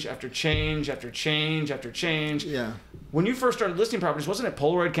change after change after change after change. Yeah. When you first started listing properties, wasn't it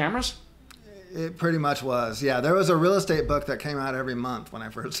Polaroid cameras? It pretty much was. Yeah, there was a real estate book that came out every month when I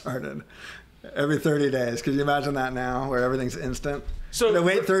first started. Every 30 days. Could you imagine that now, where everything's instant? So they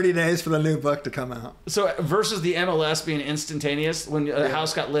wait 30 days for the new book to come out. So versus the MLS being instantaneous, when a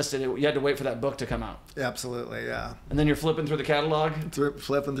house got listed, you had to wait for that book to come out. Absolutely, yeah. And then you're flipping through the catalog?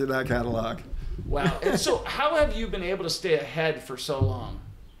 Flipping through that catalog. Wow. And so how have you been able to stay ahead for so long?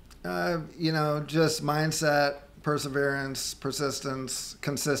 Just mindset, perseverance, persistence,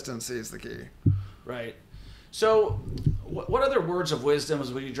 consistency is the key. Right. So what other words of wisdom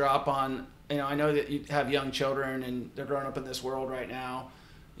would you drop on, I know that you have young children and they're growing up in this world right now.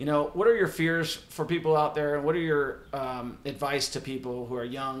 What are your fears for people out there, and what are your advice to people who are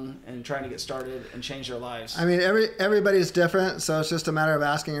young and trying to get started and change their lives? I mean, everybody's different, so it's just a matter of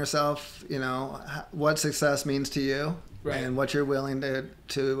asking yourself, what success means to you, right, and what you're willing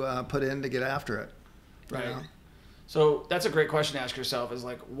to put in to get after it. Right. So that's a great question to ask yourself, is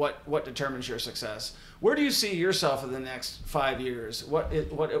like, what determines your success? Where do you see yourself in the next 5 years? What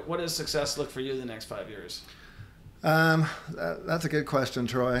does success look for you in the next 5 years? That's a good question,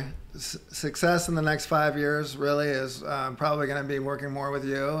 Troy. Success in the next 5 years really is probably going to be working more with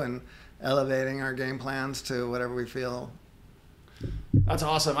you and elevating our game plans to whatever we feel. That's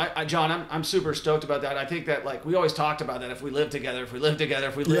awesome. John, I'm super stoked about that. I think that, like, we always talked about that, if we live together.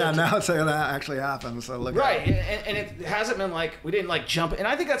 Yeah, now it's going to actually happen. So look. Right, and it hasn't been like we didn't like jump. And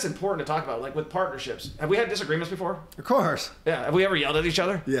I think that's important to talk about, like with partnerships. Have we had disagreements before? Of course. Yeah. Have we ever yelled at each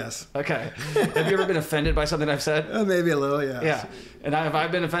other? Yes. Okay. Have you ever been offended by something I've said? Maybe a little, yes. Yeah. And have I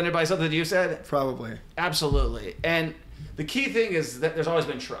been offended by something you said? Probably. Absolutely. And the key thing is that there's always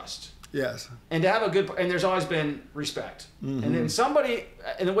been trust. Yes. And to have and there's always been respect. Mm-hmm. And then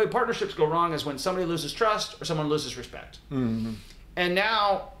and the way partnerships go wrong is when somebody loses trust or someone loses respect. Mm-hmm. And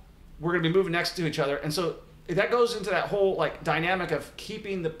now we're going to be moving next to each other. And so that goes into that whole like dynamic of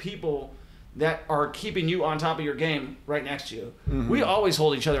keeping the people that are keeping you on top of your game right next to you. Mm-hmm. We always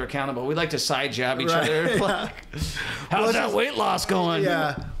hold each other accountable. We like to side jab each other. Like, how's that weight loss going?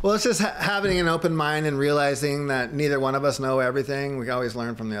 Yeah. Well, it's just having an open mind and realizing that neither one of us know everything. We always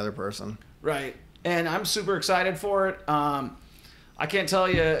learn from the other person. Right. And I'm super excited for it. I can't tell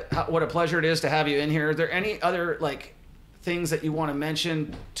you what a pleasure it is to have you in here. Are there any other like things that you want to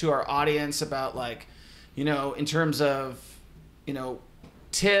mention to our audience about, like, in terms of,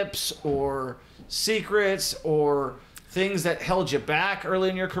 tips or secrets or things that held you back early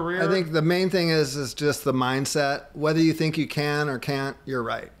in your career? I think the main thing is just the mindset. Whether you think you can or can't, you're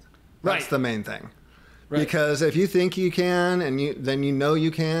right. That's the main thing. Right. Because if you think you can and then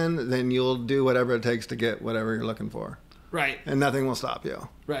you can, then you'll do whatever it takes to get whatever you're looking for. Right. And nothing will stop you.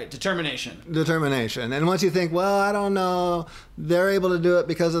 Right. Determination. And once you think, well, I don't know, they're able to do it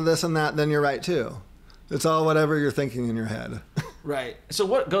because of this and that, then you're right too. It's all whatever you're thinking in your head. Right. So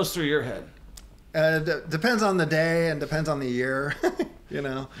what goes through your head? Depends on the day and depends on the year,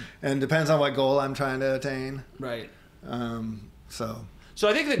 and depends on what goal I'm trying to attain. Right. So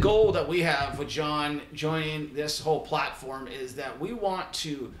I think the goal that we have with John joining this whole platform is that we want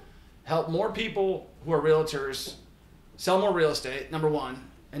to help more people who are realtors sell more real estate, number one.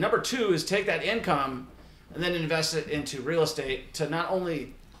 And number two is take that income and then invest it into real estate to not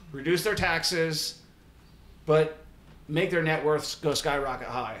only reduce their taxes, but make their net worths go skyrocket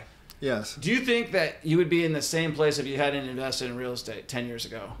high. Yes. Do you think that you would be in the same place if you hadn't invested in real estate 10 years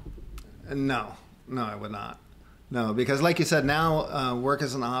ago? No, I would not. No, because like you said, now work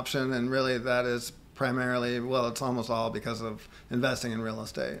is an option, and really that is primarily, it's almost all because of investing in real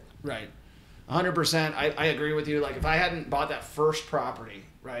estate. Right. 100%. I agree with you. Like, if I hadn't bought that first property,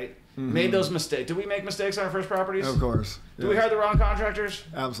 right, made those mistakes. Did we make mistakes on our first properties? Of course. Did we hire the wrong contractors?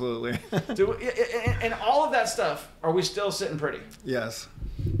 Absolutely. And all of that stuff, are we still sitting pretty? Yes.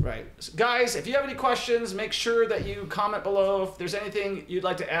 Right. So guys, if you have any questions, make sure that you comment below. If there's anything you'd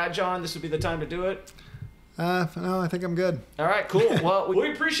like to add, John, this would be the time to do it. No, I think I'm good. All right, cool. Well,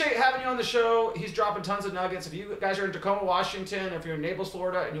 we appreciate having you on the show. He's dropping tons of nuggets. If you guys are in Tacoma, Washington, if you're in Naples,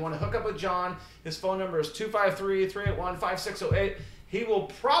 Florida, and you want to hook up with John, his phone number is 253-381-5608. He will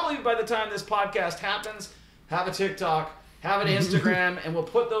probably, by the time this podcast happens, have a TikTok, have an Instagram, and we'll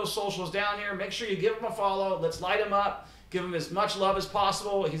put those socials down here. Make sure you give him a follow. Let's light him up. Give him as much love as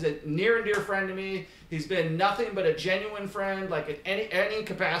possible. He's a near and dear friend to me. He's been nothing but a genuine friend, like in any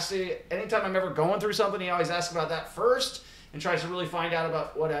capacity. Anytime I'm ever going through something, he always asks about that first and tries to really find out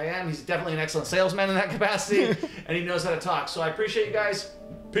about what I am. He's definitely an excellent salesman in that capacity, and he knows how to talk. So I appreciate you guys.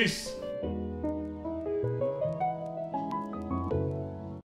 Peace.